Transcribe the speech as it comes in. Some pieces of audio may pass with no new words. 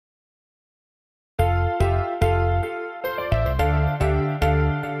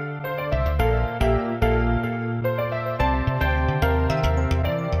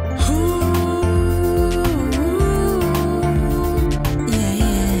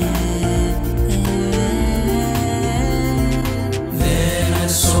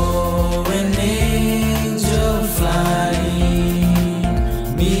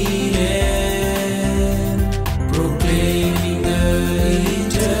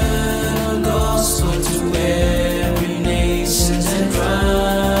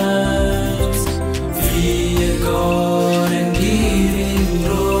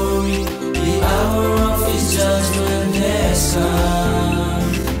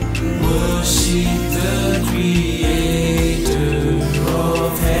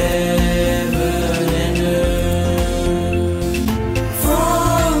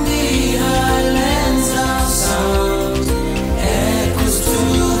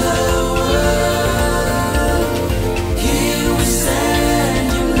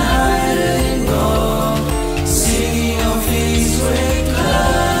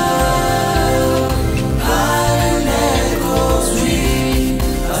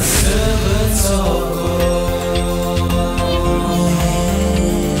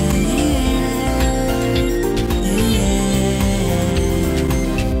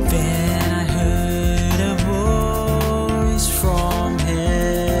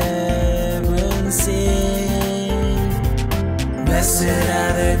Blessed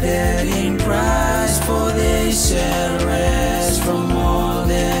are the dead in Christ, for they shall rest from all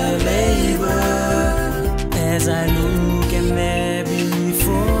their labor. As I look and there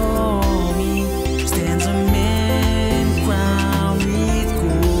before me stands a man crowned with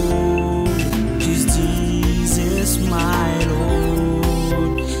gold. 'Tis Jesus, my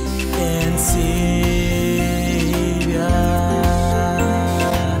Lord and Savior.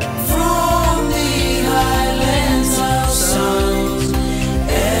 From the Highlands of songs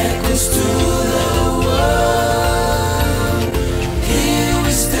echoes to the world. Here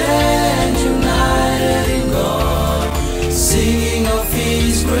we stand united in God, singing of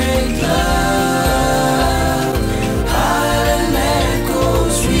His great love. Highland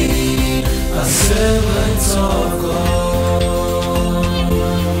echoes, we are servants of God.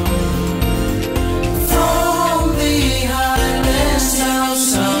 From the Highlands our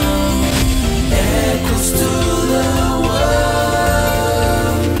song echoes to the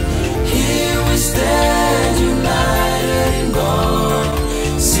world. Here we stand united in God,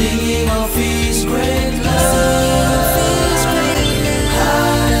 singing of His great love.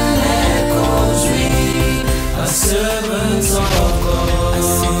 Highland echoes, we are servants of God.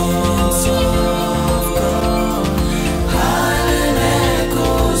 Highland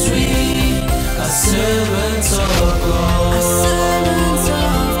echoes, we are servants of God.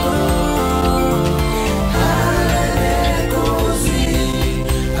 Highland echoes, we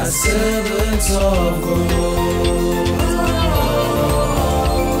are servants of God.